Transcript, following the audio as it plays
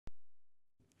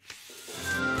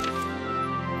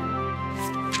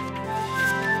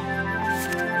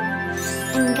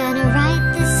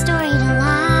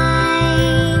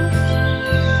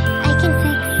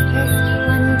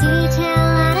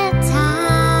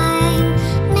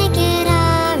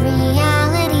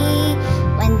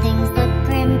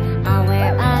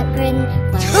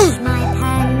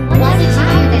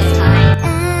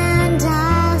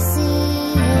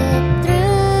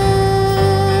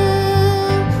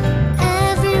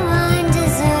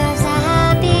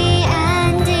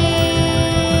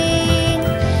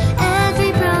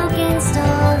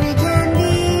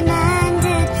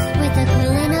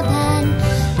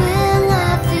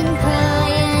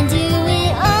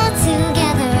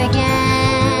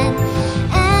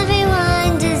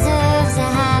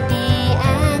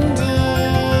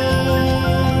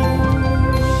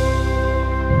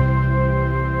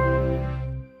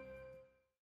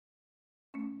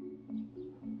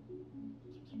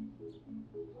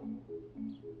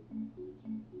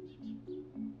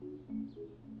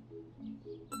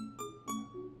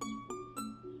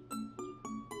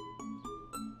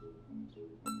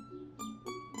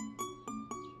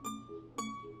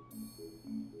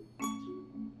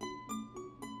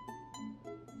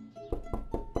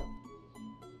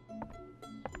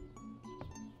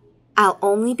I'll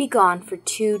only be gone for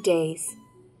 2 days.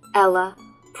 Ella,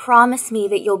 promise me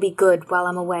that you'll be good while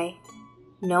I'm away.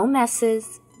 No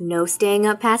messes, no staying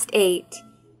up past 8,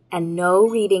 and no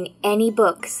reading any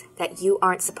books that you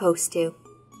aren't supposed to.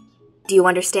 Do you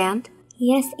understand?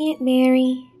 Yes, Aunt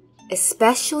Mary.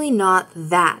 Especially not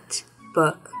that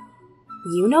book.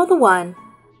 You know the one.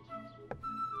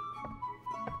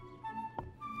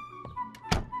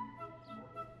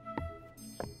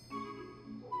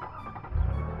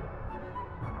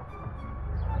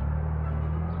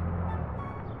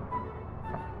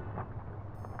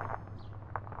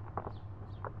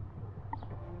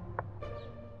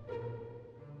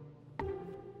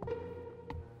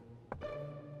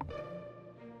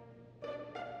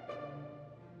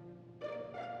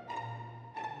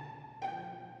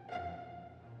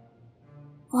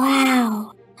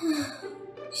 Wow.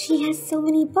 She has so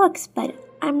many books, but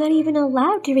I'm not even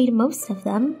allowed to read most of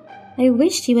them. I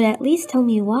wish she would at least tell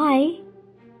me why.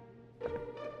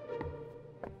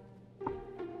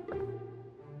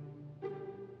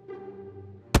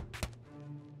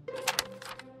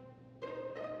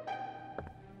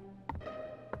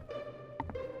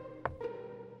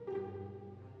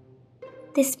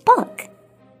 This book?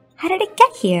 How did it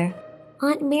get here?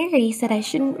 Aunt Mary said I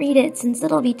shouldn't read it since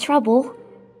it'll be trouble.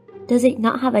 Does it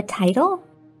not have a title?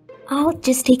 I'll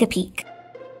just take a peek.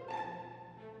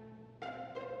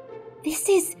 This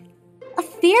is a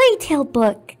fairy tale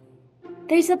book.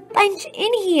 There's a bunch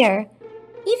in here.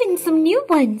 Even some new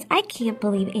ones. I can't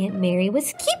believe Aunt Mary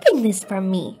was keeping this from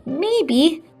me.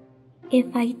 Maybe if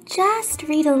I just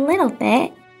read a little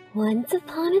bit. Once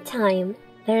upon a time,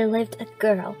 there lived a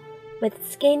girl with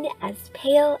skin as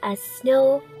pale as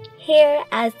snow, hair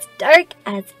as dark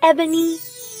as ebony.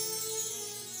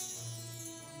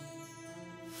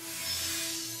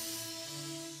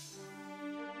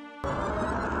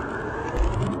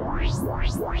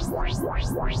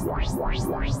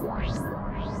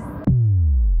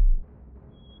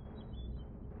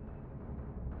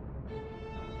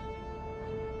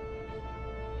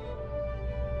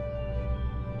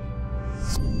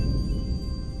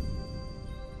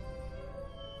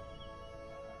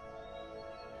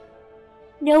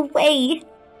 No way!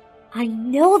 I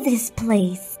know this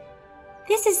place.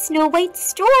 This is Snow White's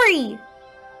story.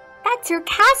 That's her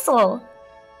castle.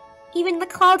 Even the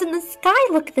clouds in the sky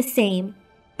look the same.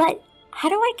 But how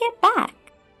do I get back?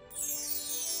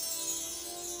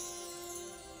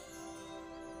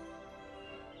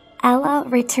 Ella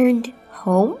returned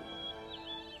home?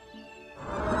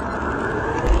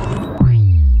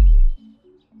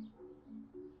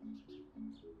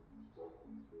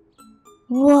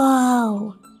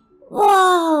 Whoa!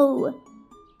 Whoa!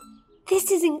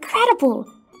 This is incredible!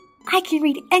 I can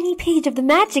read any page of the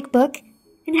magic book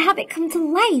and have it come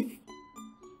to life.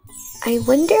 I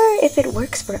wonder if it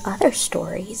works for other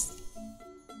stories.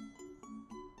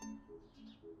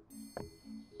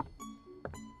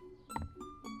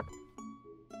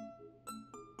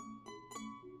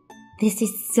 This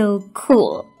is so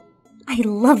cool. I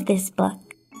love this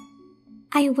book.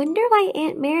 I wonder why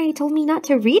Aunt Mary told me not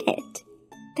to read it.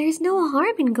 There's no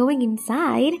harm in going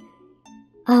inside.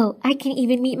 Oh, I can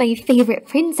even meet my favorite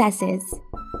princesses.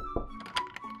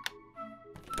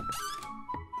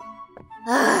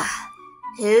 Ugh,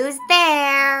 who's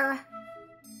there?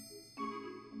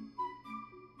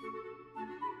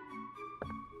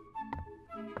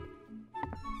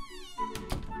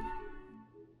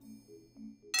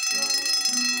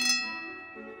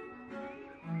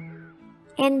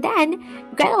 And then,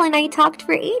 Gretel and I talked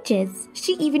for ages.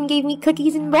 She even gave me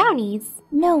cookies and brownies.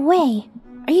 No way.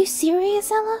 Are you serious,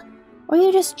 Ella? Or are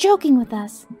you just joking with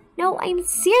us? No, I'm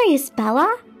serious,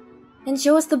 Bella. And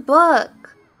show us the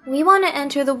book. We want to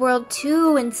enter the world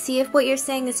too and see if what you're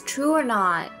saying is true or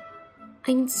not.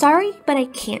 I'm sorry, but I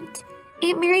can't.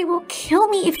 Aunt Mary will kill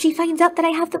me if she finds out that I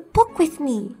have the book with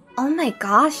me. Oh my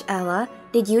gosh, Ella.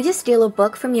 Did you just steal a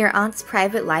book from your aunt's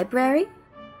private library?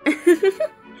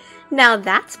 Now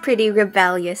that's pretty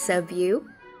rebellious of you.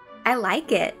 I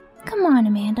like it. Come on,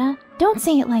 Amanda. Don't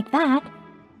say it like that.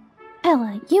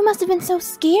 Ella, you must have been so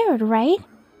scared, right?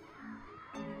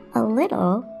 A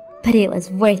little, but it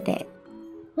was worth it.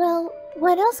 Well,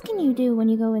 what else can you do when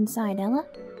you go inside, Ella?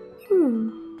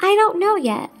 I don't know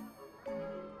yet.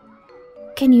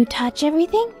 Can you touch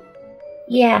everything?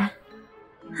 Yeah.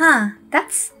 Huh,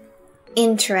 that's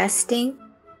interesting.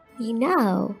 You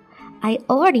know, I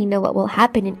already know what will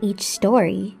happen in each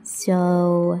story,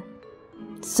 so...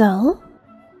 So?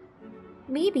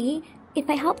 Maybe, if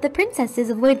I help the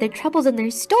princesses avoid their troubles in their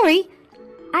story,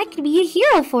 I could be a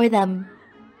hero for them.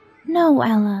 No,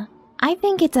 Ella. I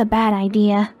think it's a bad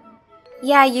idea.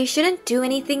 Yeah, you shouldn't do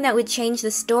anything that would change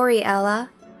the story,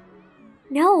 Ella.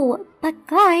 No, but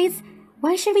guys,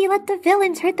 why should we let the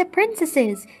villains hurt the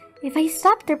princesses? If I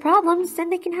stop their problems, then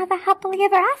they can have a happily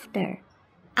ever after.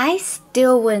 I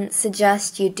still wouldn't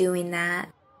suggest you doing that.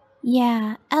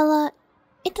 Yeah, Ella,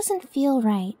 it doesn't feel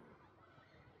right.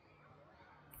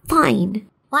 Fine.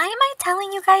 Why am I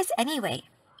telling you guys anyway?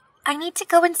 I need to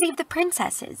go and save the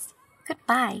princesses.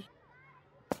 Goodbye.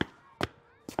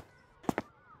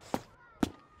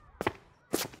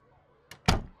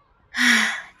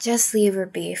 Just leave her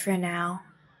be for now.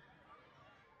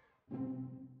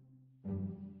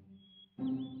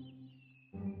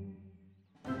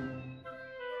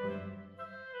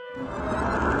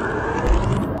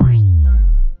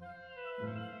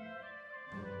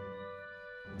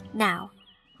 Now,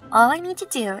 all I need to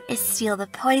do is steal the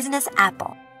poisonous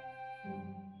apple.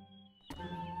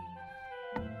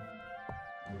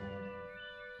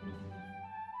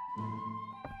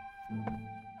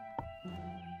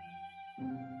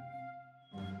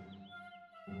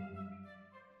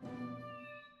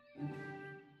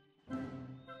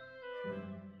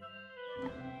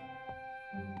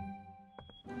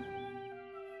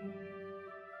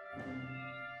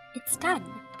 It's done.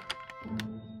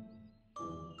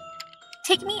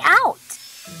 Take me out!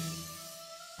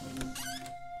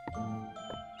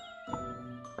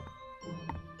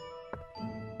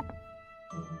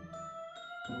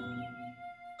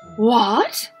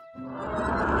 What?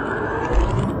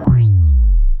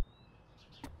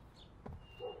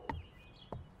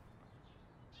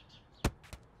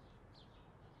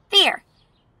 There!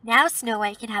 Now Snow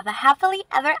White can have a happily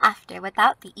ever after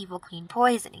without the evil queen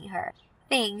poisoning her.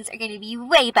 Things are going to be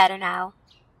way better now.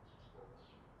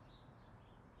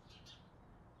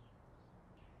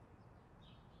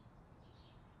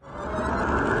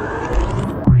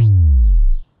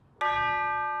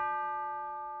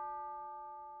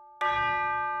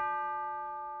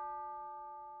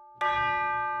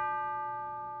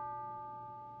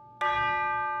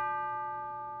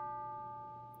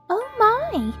 Oh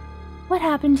my! What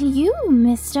happened to you,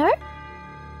 mister?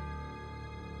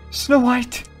 Snow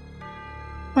White!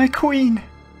 My queen!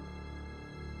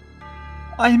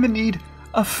 I am in need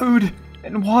of food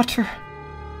and water.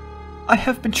 I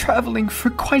have been traveling for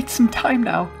quite some time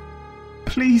now.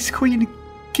 Please, queen,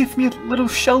 give me a little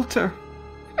shelter.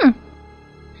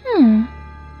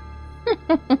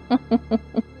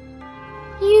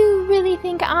 You really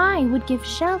think I would give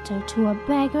shelter to a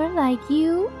beggar like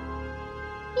you?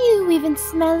 You even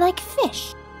smell like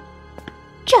fish.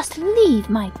 Just leave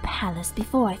my palace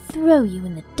before I throw you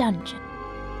in the dungeon.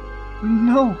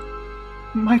 No,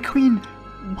 my queen,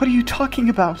 what are you talking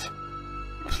about?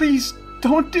 Please,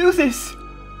 don't do this.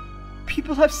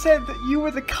 People have said that you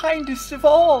were the kindest of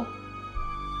all.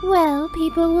 Well,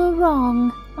 people were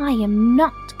wrong. I am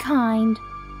not kind.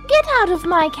 Get out of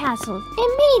my castle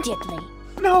immediately.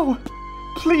 No,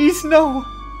 please, no.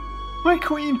 My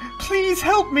queen, please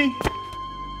help me.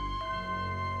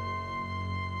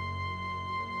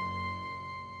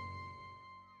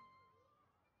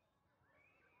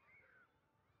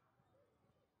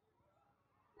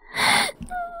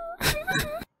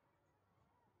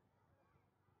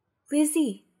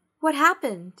 Lizzie, what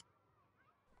happened?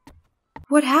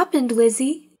 What happened,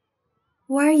 Lizzie?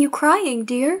 Why are you crying,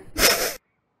 dear?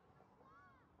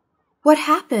 What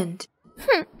happened?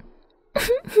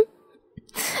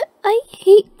 I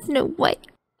hate Snow White.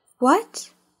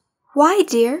 What? Why,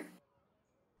 dear?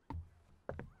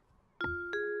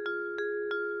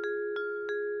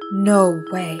 No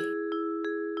way.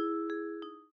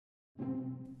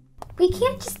 We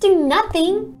can't just do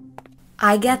nothing.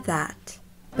 I get that,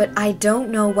 but I don't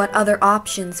know what other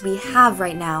options we have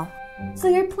right now. So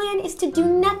your plan is to do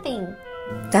nothing.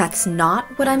 That's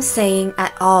not what I'm saying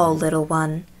at all, little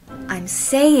one. I'm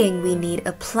saying we need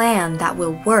a plan that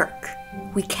will work.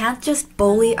 We can't just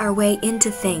bully our way into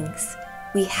things.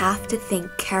 We have to think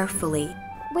carefully.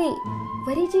 Wait,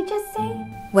 what did you just say?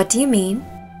 What do you mean?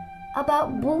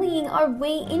 About bullying our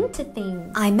way into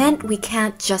things. I meant we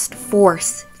can't just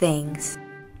force things.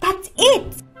 That's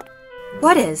it!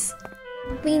 What is?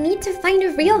 We need to find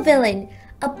a real villain.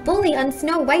 A bully on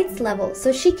Snow White's level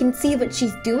so she can see what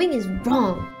she's doing is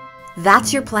wrong.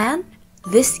 That's your plan?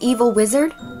 This evil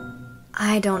wizard?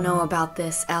 I don't know about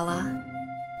this, Ella.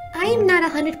 I am not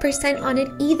 100% on it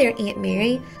either, Aunt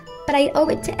Mary, but I owe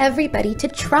it to everybody to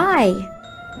try.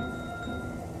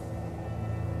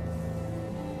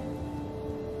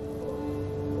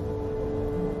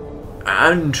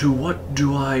 And to what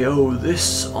do I owe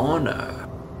this honor?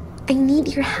 I need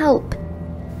your help.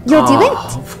 You'll do it?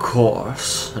 Of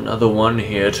course. Another one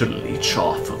here to leech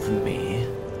off of me.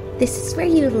 This is where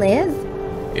you live?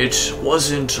 It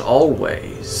wasn't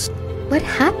always. What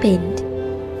happened?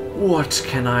 What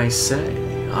can I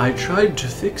say? I tried to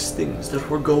fix things that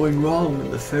were going wrong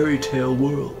in the fairy tale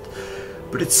world,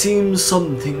 but it seems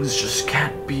some things just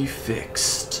can't be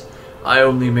fixed. I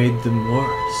only made them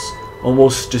worse,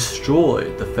 almost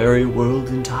destroyed the fairy world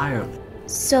entirely.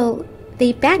 So,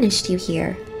 they banished you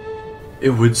here. It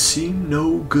would seem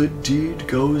no good deed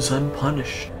goes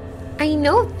unpunished. I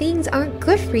know things aren't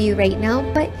good for you right now,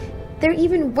 but they're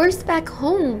even worse back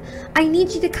home. I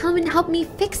need you to come and help me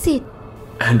fix it.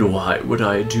 And why would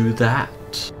I do that?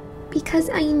 Because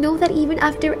I know that even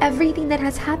after everything that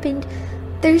has happened,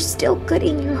 there's still good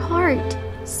in your heart.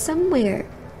 Somewhere.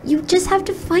 You just have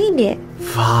to find it.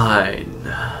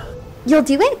 Fine. You'll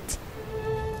do it?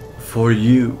 For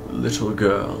you, little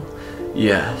girl,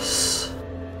 yes.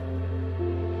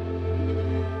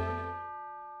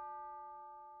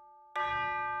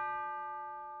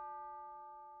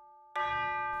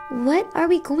 What are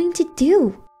we going to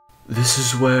do? This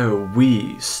is where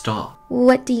we stop.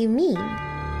 What do you mean?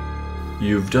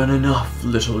 You've done enough,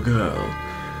 little girl.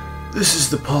 This is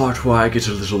the part where I get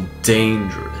a little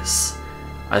dangerous.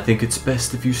 I think it's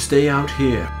best if you stay out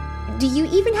here. Do you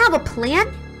even have a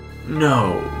plan?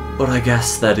 No, but I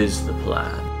guess that is the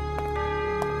plan.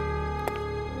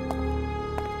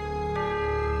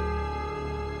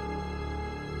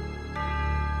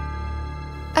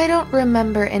 I don't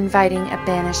remember inviting a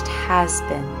banished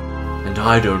has-been. And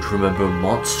I don't remember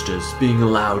monsters being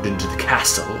allowed into the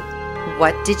castle.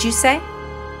 What did you say?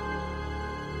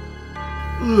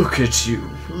 Look at you.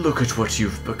 Look at what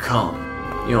you've become.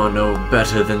 You're no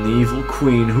better than the evil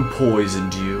queen who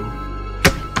poisoned you.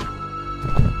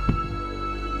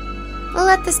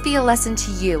 Let this be a lesson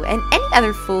to you and any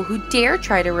other fool who dare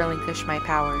try to relinquish my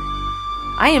power.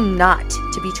 I am not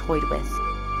to be toyed with.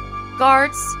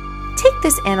 Guards, take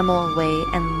this animal away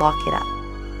and lock it up.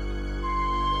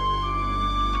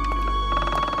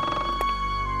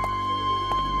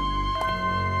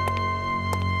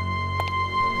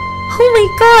 Oh my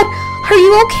god! Are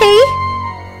you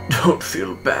okay? Don't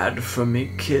feel bad for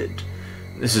me, kid.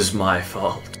 This is my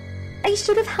fault. I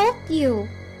should have helped you.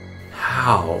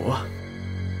 How?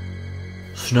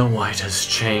 Snow White has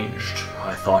changed.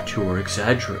 I thought you were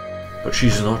exaggerating. But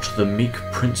she's not the meek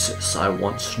princess I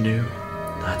once knew.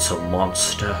 That's a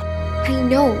monster. I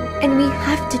know, and we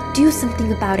have to do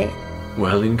something about it.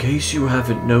 Well, in case you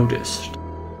haven't noticed,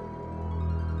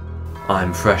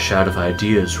 I'm fresh out of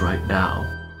ideas right now.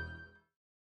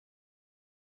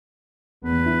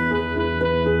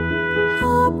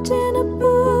 Hopped in a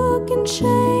book and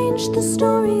changed the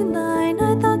storyline.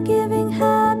 I thought giving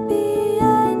happy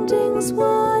endings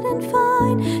wouldn't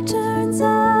find. Turns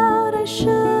out I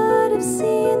should have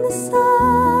seen the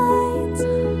signs.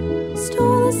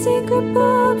 Stole a secret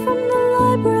book from the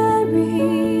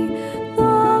library.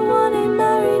 The one I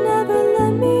married never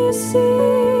let me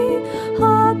see.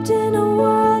 Hopped in a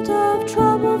world of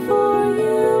trouble for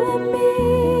you and me.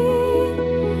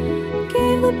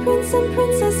 Gave the prince and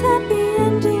princess happy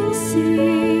endings,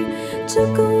 see.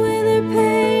 Took away their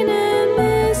pain and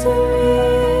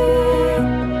misery.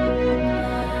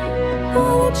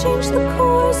 But I changed the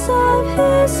course of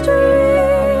history.